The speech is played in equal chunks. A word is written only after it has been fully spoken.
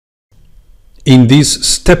In this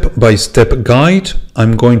step-by-step guide,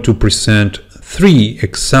 I'm going to present 3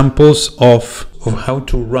 examples of how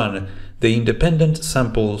to run the independent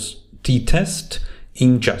samples t-test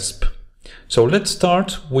in JASP. So let's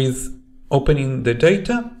start with opening the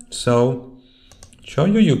data. So show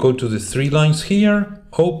you go to the 3 lines here,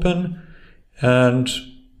 open, and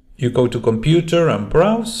you go to computer and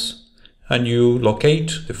browse, and you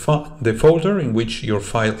locate the folder in which your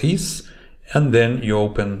file is, and then you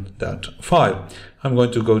open that file. I'm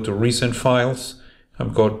going to go to recent files.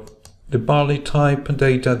 I've got the barley type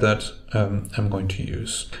data that I'm going to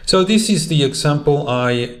use. So this is the example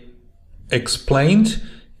I explained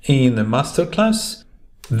in the masterclass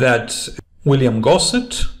that William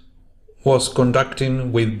Gossett was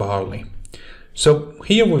conducting with barley. So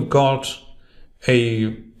here we've got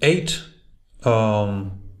 8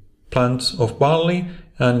 plants of barley,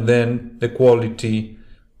 and then the quality,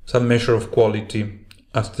 some measure of quality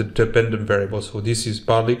as the dependent variable. So this is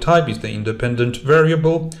barley type is the independent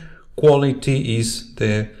variable, quality is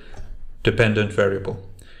the dependent variable.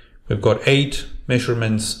 We've got 8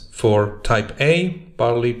 measurements for type A,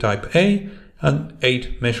 barley type A, and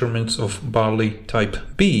 8 measurements of barley type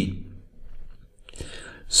B.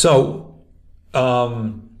 So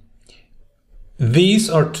these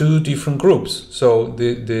are 2 different groups. So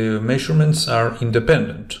the measurements are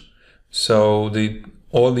independent. So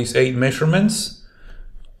all these 8 measurements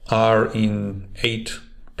are in 8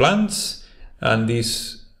 plants, and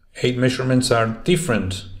these 8 measurements are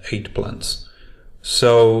different 8 plants.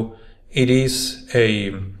 So it is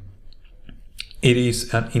an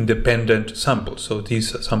independent sample. So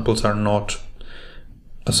these samples are not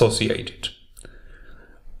associated.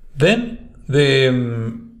 Then the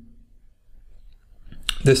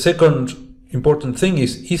second important thing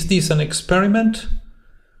is this an experiment?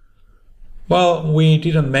 Well, we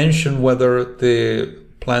didn't mention whether the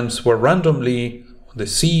plants were randomly, the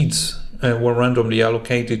seeds were randomly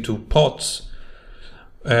allocated to pots.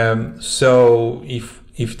 So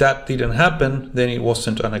if that didn't happen, then it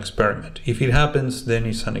wasn't an experiment. If it happens, then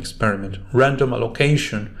it's an experiment. Random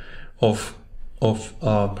allocation of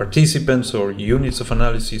participants or units of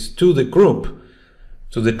analysis to the group,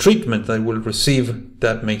 to the treatment that will receive,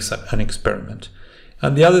 that makes an experiment.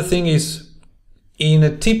 And the other thing is, in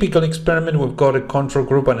a typical experiment, we've got a control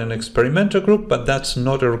group and an experimental group, but that's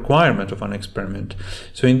not a requirement of an experiment.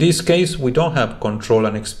 So in this case, we don't have control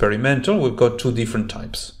and experimental. We've got 2 different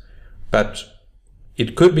types. But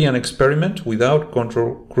it could be an experiment without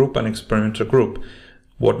control group and experimental group.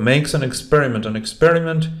 What makes an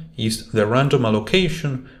experiment is the random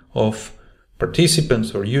allocation of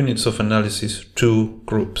participants or units of analysis to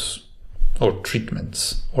groups or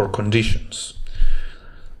treatments or conditions.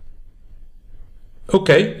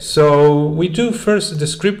 Okay, so we do first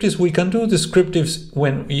descriptives. We can do descriptives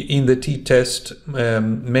when in the t-test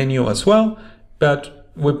menu as well, but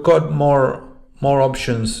we've got more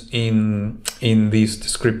options in this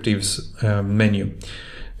descriptives menu.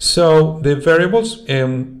 So the variables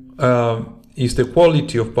is the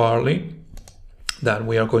quality of barley that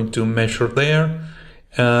we are going to measure there,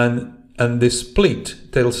 and the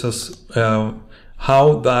split tells us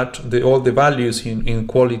how that all the values in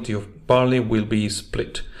quality of barley will be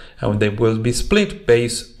split, and they will be split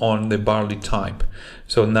based on the barley type.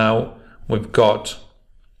 So now we've got,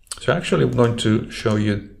 so actually I'm going to show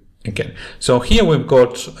you again. So here we've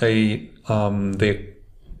got the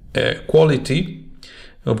quality.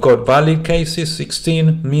 We've got valid cases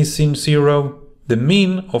 16, missing 0, the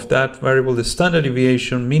mean of that variable, the standard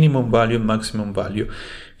deviation, minimum value, maximum value.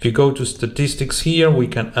 If you go to statistics here, we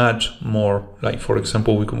can add more, like for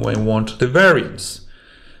example, we want the variance.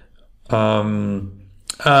 And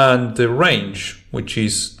the range, which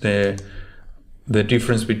is the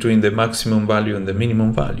difference between the maximum value and the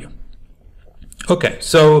minimum value. Okay,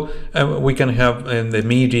 so we can have the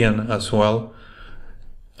median as well,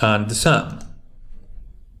 and the sum.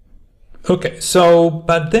 Okay, so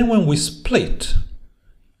but then when we split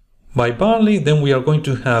by barley, then we are going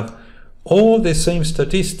to have all the same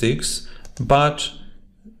statistics but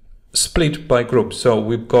split by group. So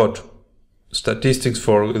we've got statistics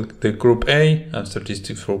for the group A and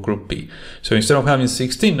statistics for group B. So instead of having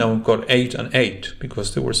 16, now we've got 8 and 8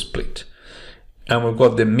 because they were split. And we've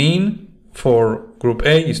got the mean for group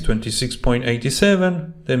A is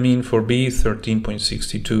 26.87, the mean for B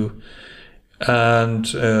 13.62, and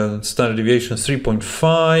standard deviation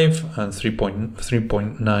 3.5 and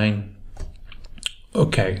 3.9.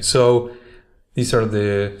 Okay, so these are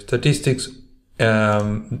the statistics.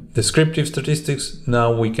 Descriptive statistics.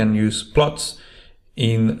 Now we can use plots.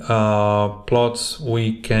 In plots,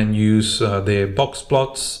 we can use the box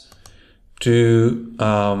plots to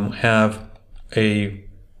have the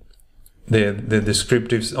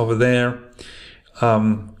descriptives over there.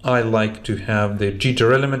 I like to have the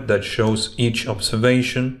jitter element that shows each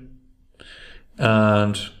observation,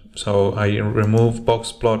 and so I remove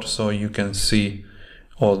box plot so you can see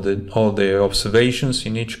all the observations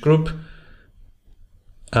in each group.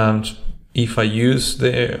 And if I use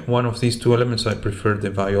one of these two elements, I prefer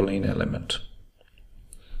the violin element.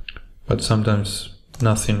 But sometimes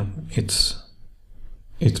nothing, it's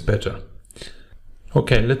better.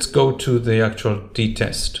 Okay, let's go to the actual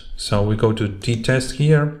t-test. So we go to t-test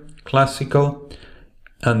here, classical,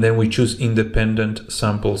 and then we choose independent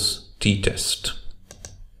samples t-test.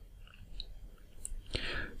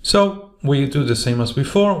 So we do the same as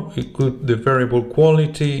before. The variable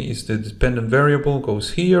quality is the dependent variable,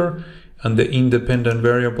 goes here, and the independent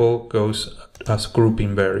variable goes as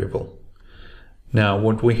grouping variable. Now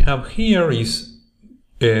what we have here is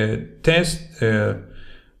a test.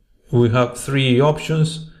 We have three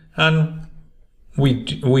options, and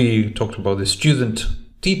we talked about the student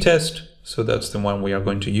t-test, so that's the one we are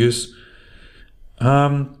going to use.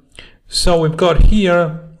 So we've got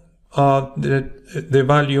here the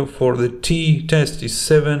value for the t-test is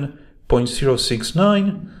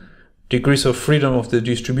 7.069, degrees of freedom of the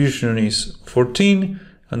distribution is 14,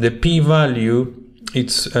 and the p-value,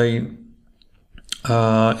 it's a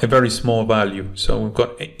very small value. So we've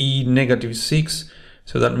got e -6.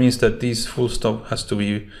 So that means that this full stop has to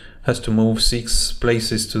move 6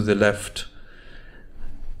 places to the left.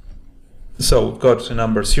 So we've got a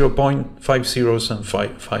number 0.50 and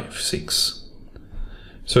 556.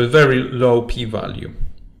 So a very low p-value.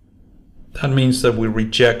 That means that we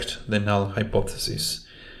reject the null hypothesis.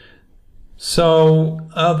 So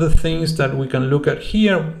other things that we can look at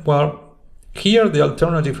here, well, here the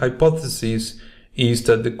alternative hypothesis is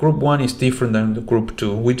that the group 1 is different than the group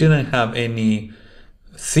 2. We didn't have any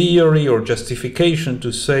theory or justification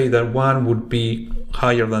to say that one would be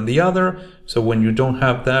higher than the other. So when you don't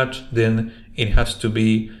have that, then it has to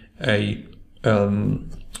be a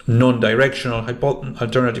non-directional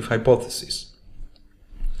alternative hypothesis.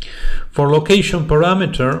 For location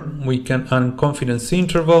parameter, we can add confidence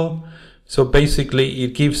interval. So basically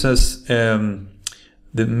it gives us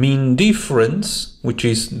the mean difference, which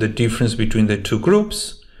is the difference between the two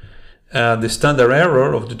groups. The standard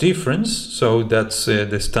error of the difference, so that's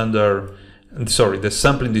the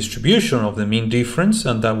sampling distribution of the mean difference,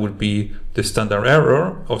 and that would be the standard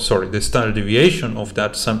error, the standard deviation of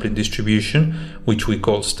that sampling distribution, which we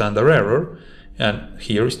call standard error, and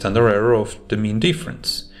here is standard error of the mean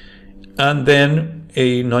difference. And then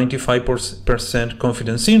a 95%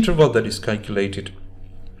 confidence interval that is calculated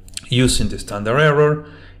using the standard error,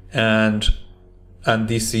 and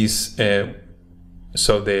this is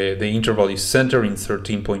so the interval is centered in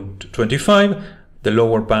 13.25, the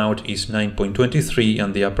lower bound is 9.23,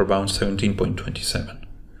 and the upper bound 17.27.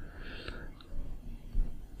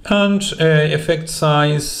 And effect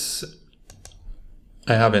size,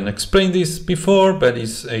 I haven't explained this before, but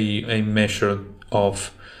it's a measure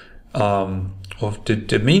of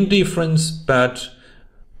the mean difference, but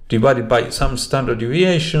divided by some standard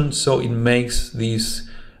deviation, so it makes this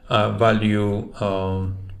value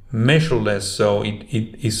measureless, so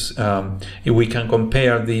we can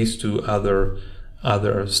compare these to other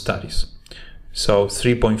studies. So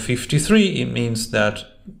 3.53, it means that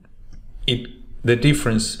the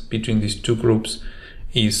difference between these two groups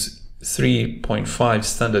is 3.5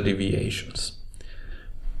 standard deviations.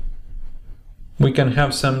 We can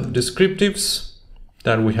have some descriptives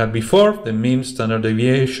that we had before, the mean, standard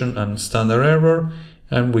deviation, and standard error,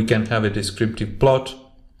 and we can have a descriptive plot,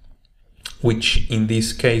 which in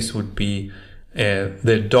this case would be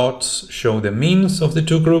the dots show the means of the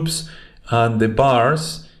two groups, and the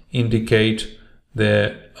bars indicate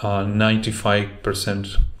the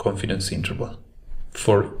 95% confidence interval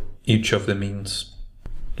for each of the means.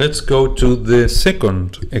 Let's go to the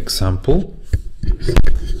second example.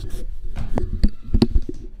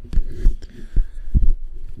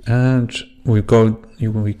 And we go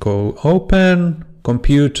open,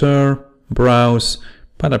 computer, browse,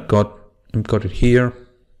 but I've got it here.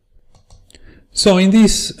 So in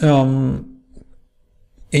this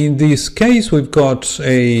case, we've got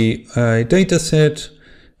a data set.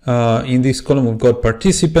 In this column, we've got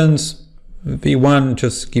participants. V1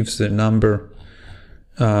 just gives the number.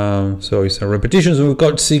 So it's a repetition. So we've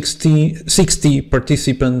got 60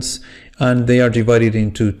 participants, and they are divided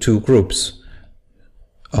into two groups.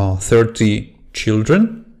 30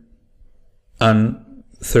 children and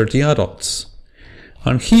 30 adults.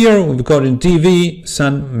 And here we've got in DV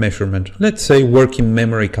some measurement. Let's say working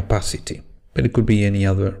memory capacity, but it could be any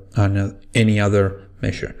other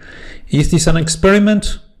measure. Is this an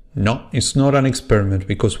experiment? No, it's not an experiment,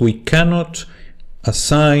 because we cannot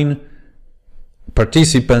assign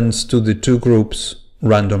participants to the two groups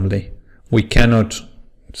randomly. We cannot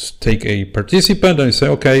take a participant and say,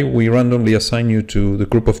 okay, we randomly assign you to the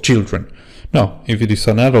group of children. No, if it is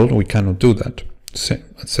an adult, we cannot do that.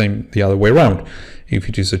 Same the other way around. If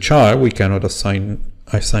it is a child, we cannot assign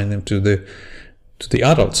them to the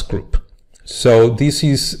adults group. So this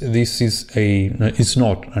is it's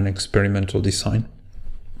not an experimental design.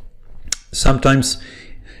 Sometimes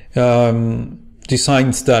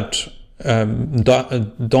designs that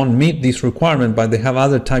don't meet this requirement, but they have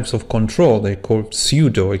other types of control, they call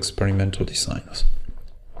pseudo experimental designs.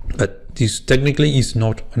 But this technically is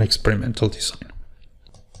not an experimental design.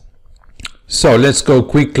 So let's go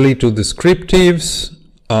quickly to descriptives.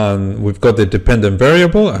 We've got the dependent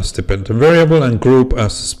variable as dependent variable and group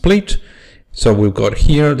as split. So we've got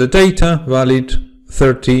here the data, valid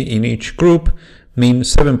 30 in each group, mean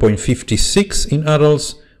 7.56 in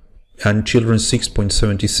adults and children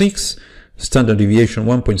 6.76, standard deviation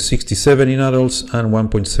 1.67 in adults and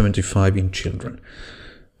 1.75 in children.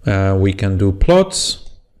 We can do plots,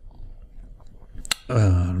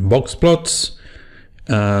 box plots,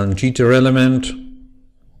 and jitter element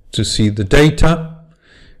to see the data.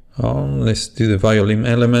 Let's do the violin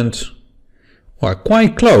element. Well,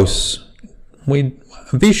 quite close.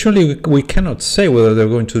 Visually we cannot say whether they're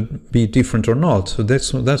going to be different or not. So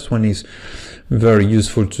that's when it's very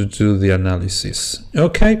useful to do the analysis.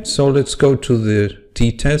 Okay, so let's go to the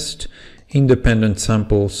t-test, independent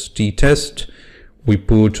samples t-test. We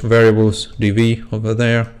put variables dv over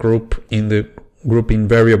there, group in the grouping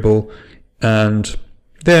variable, and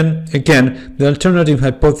then again the alternative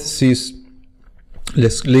hypothesis,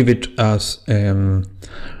 let's leave it as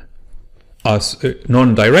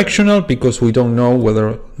non-directional, because we don't know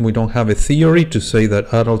whether, we don't have a theory to say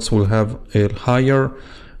that adults will have a higher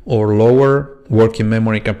or lower working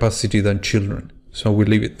memory capacity than children. So we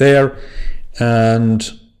leave it there, and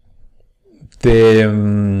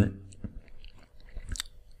the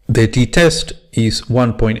t-test is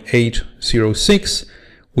 1.806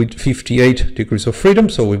 with 58 degrees of freedom,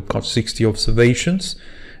 so we've got 60 observations,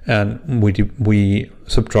 and we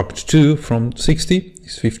subtract 2 from 60,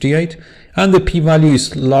 is 58, and the p-value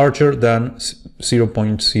is larger than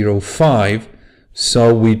 0.05,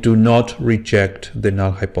 so we do not reject the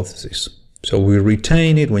null hypothesis. So we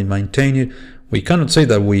retain it, we maintain it. We cannot say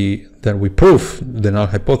that we prove the null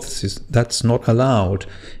hypothesis. That's not allowed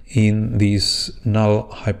in this null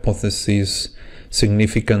hypothesis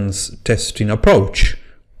significance testing approach.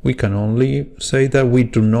 We can only say that we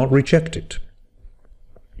do not reject it.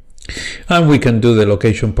 And we can do the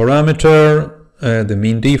location parameter, the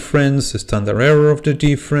mean difference, the standard error of the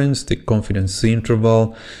difference, the confidence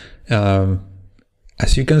interval.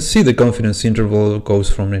 As you can see, the confidence interval goes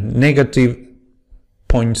from a negative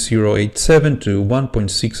 0.087 to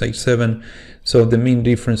 1.687. So the mean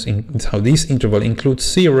difference in how this interval includes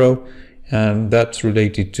 0, and that's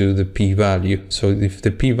related to the p-value. So if the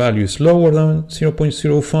p-value is lower than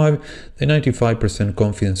 0.05, the 95%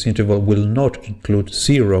 confidence interval will not include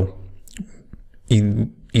 0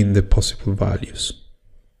 in the possible values.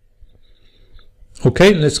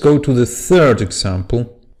 Okay, let's go to the third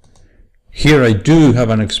example. Here I do have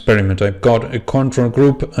an experiment. I've got a control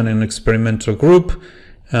group and an experimental group,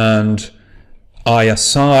 and I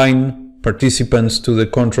assign participants to the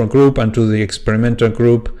control group and to the experimental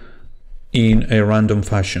group in a random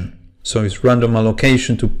fashion. So it's random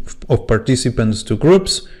allocation of participants to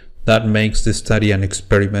groups. That makes the study an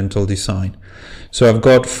experimental design. So I've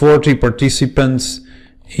got 40 participants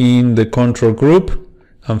in the control group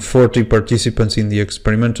and 40 participants in the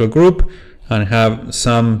experimental group, and have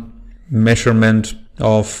some measurement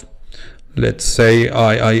of, let's say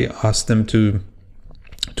I ask them to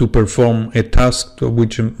perform a task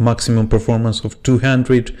which a maximum performance of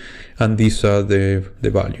 200, and these are the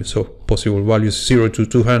values. So possible values 0 to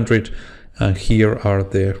 200, and here are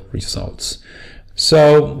the results.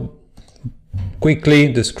 So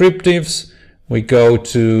quickly, descriptives, we go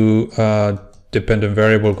to dependent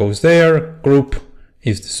variable goes there, group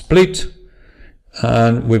is the split,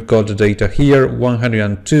 and we've got the data here,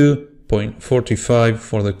 102.45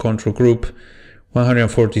 for the control group,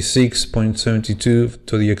 146.72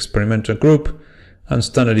 to the experimental group, and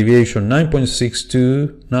standard deviation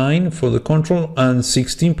 9.629 for the control and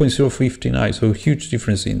 16.059. So huge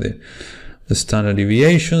difference in the standard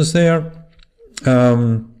deviations there.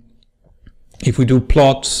 If we do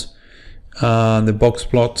plots, the box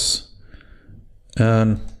plots,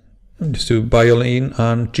 and just do violin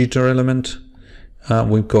and jitter element,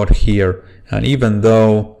 we've got here. And even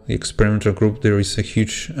though the experimental group, there is a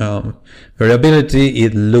huge variability,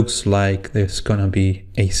 it looks like there's gonna be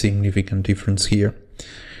a significant difference here.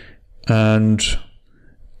 And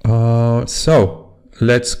so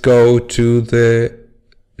let's go to the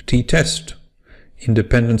t-test,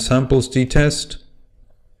 independent samples t-test.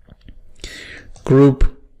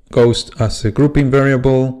 Group goes as a grouping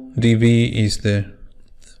variable. dv is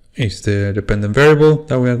the dependent variable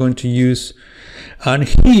that we are going to use. And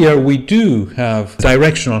here we do have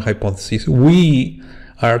directional hypothesis. We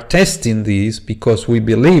are testing these because we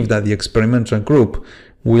believe that the experimental group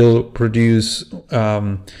will produce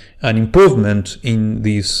an improvement in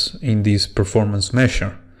this performance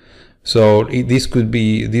measure. So this could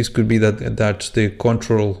be that the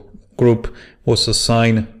control group was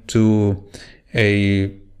assigned to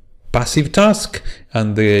a passive task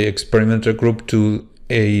and the experimental group to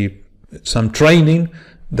some training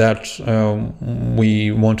that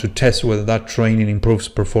we want to test whether that training improves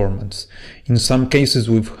performance. In some cases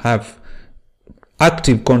we have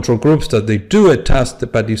active control groups that they do a task,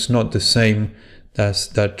 but it's not the same as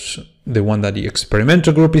the one that the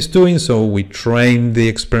experimental group is doing. So we train the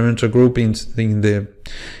experimental group using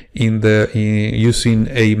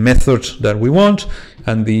a method that we want,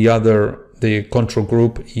 and the control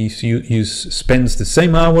group spends the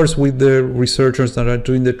same hours with the researchers that are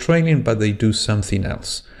doing the training, but they do something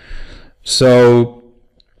else. So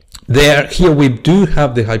here we do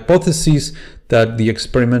have the hypothesis that the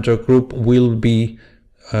experimental group will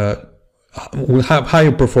have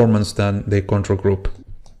higher performance than the control group.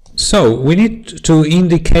 So we need to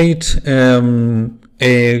indicate one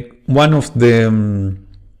of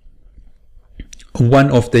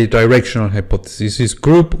the directional hypotheses. Is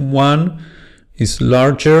group 1 is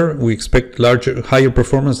larger, we expect higher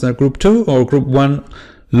performance than group 2, or group 1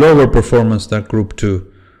 lower performance than group 2?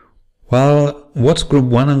 Well, what's group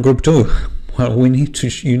 1 and group 2? Well,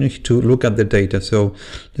 you need to look at the data. So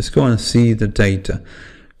let's go and see the data.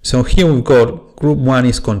 So here we've got group 1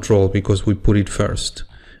 is control because we put it first,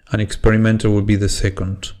 and experimental will be the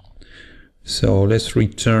second. So let's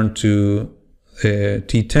return to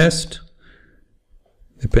t-test,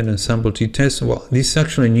 dependent sample t-test. Well, this is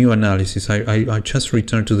actually a new analysis. I just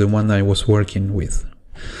returned to the one I was working with.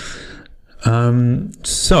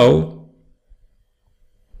 So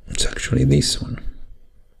it's actually this one.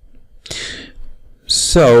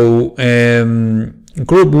 So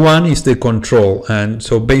group 1 is the control, and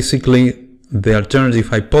so basically the alternative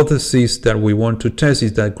hypothesis that we want to test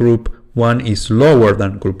is that group 1 is lower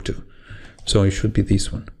than group 2. So it should be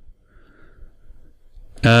this one.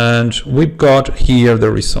 And we've got here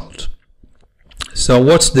the result. So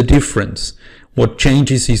what's the difference? What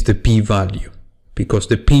changes is the p-value, because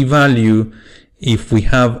the p-value, if we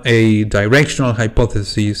have a directional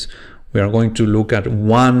hypothesis, we are going to look at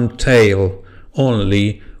one tail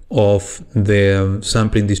only of the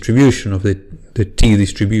sampling distribution, of the t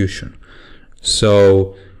distribution.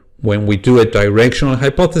 So when we do a directional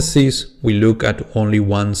hypothesis, we look at only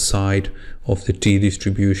one side of the t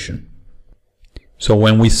distribution. So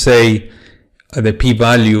when we say the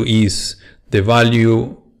p-value is the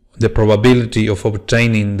probability of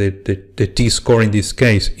obtaining the t-score in this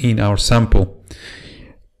case in our sample,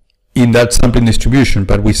 in that sampling distribution,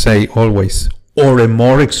 but we say always, or a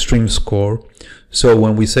more extreme score. So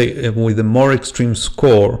when we say with a more extreme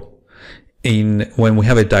score, when we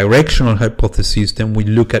have a directional hypothesis, then we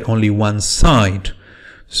look at only one side.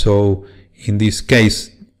 So in this case,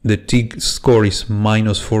 the t-score is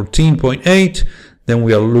minus 14.8, then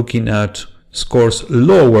we are looking at scores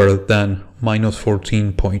lower than minus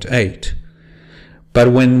 14.8.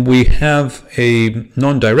 But when we have a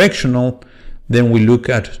non-directional, then we look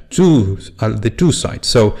at the two sides.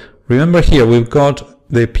 So remember here, we've got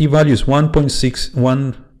the p-value is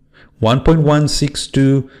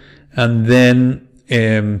 1.162, and then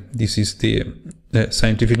this is the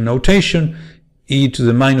scientific notation, e to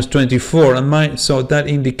the minus 24, and so that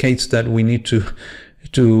indicates that we need to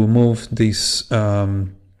move this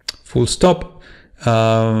full stop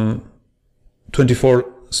 24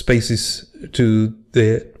 spaces to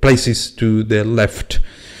the places to the left.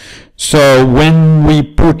 So when we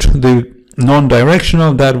put the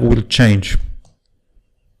non-directional, that will change.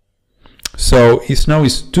 So now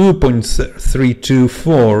it's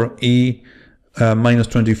 2.324 e minus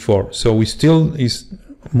 24. So we still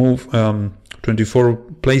move 24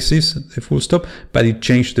 places, the full stop, but it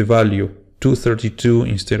changed the value, 232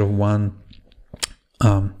 instead of 1.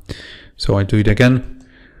 So I do it again.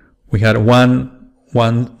 We had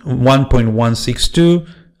 1.162,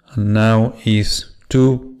 and now is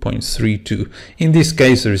 2.32. In this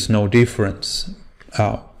case, there is no difference.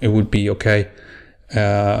 It would be okay.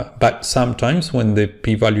 But sometimes when the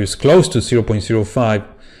p-value is close to 0.05,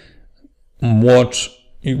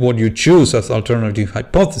 what you choose as alternative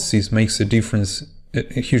hypothesis makes a difference,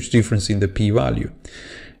 a huge difference in the p-value,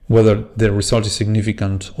 whether the result is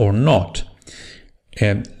significant or not.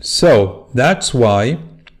 And so that's why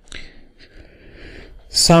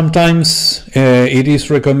sometimes it is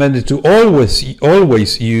recommended to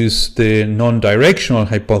always use the non-directional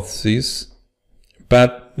hypothesis,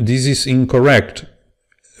 but this is incorrect.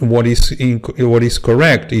 What is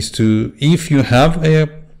correct is to, if you have a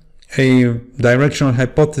directional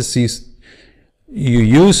hypothesis, you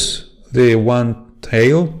use the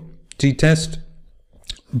one-tail t-test,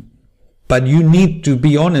 but you need to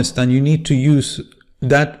be honest and you need to use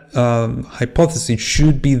that hypothesis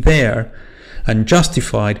should be there and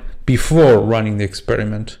justified before running the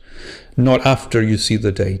experiment, not after you see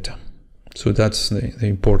the data. So that's the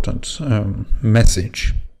important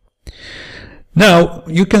message. Now,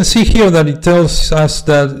 you can see here that it tells us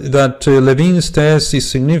that Levin's test is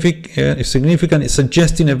significant,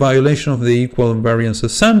 suggesting a violation of the equal variance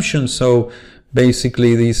assumption. So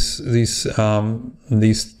basically, this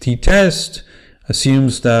t-test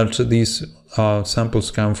assumes that these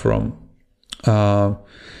samples come from the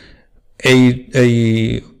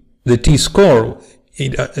t-score.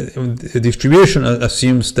 The distribution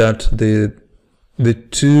assumes that the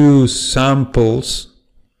two samples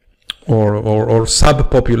or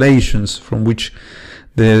subpopulations from which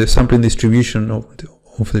the sampling distribution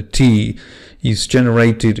of the t is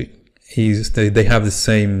generated they have the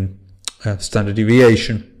same standard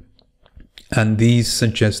deviation, and these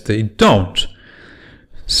suggest they don't.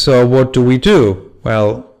 So what do we do?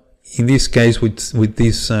 Well, in this case, with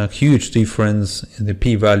this huge difference in the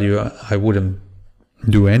p-value, I wouldn't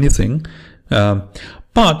do anything,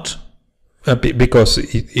 but because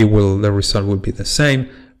the result will be the same.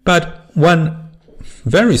 But one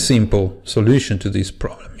very simple solution to this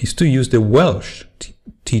problem is to use the Welsh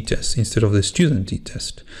t-test instead of the student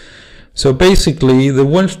t-test. So basically, the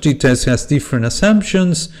Welsh t-test has different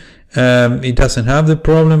assumptions. It doesn't have the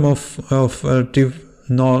problem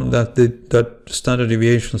that standard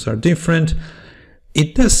deviations are different.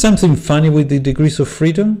 It does something funny with the degrees of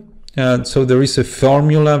freedom. So there is a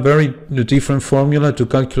formula, very different formula to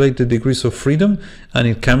calculate the degrees of freedom, and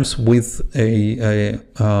it comes with a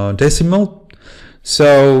decimal.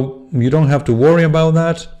 So you don't have to worry about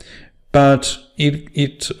that, but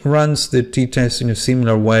it runs the t-test in a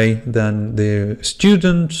similar way than the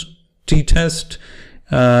student t-test,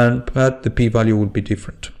 but the p-value will be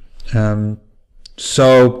different.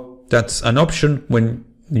 So that's an option when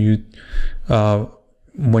you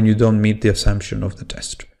don't meet the assumption of the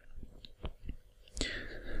test.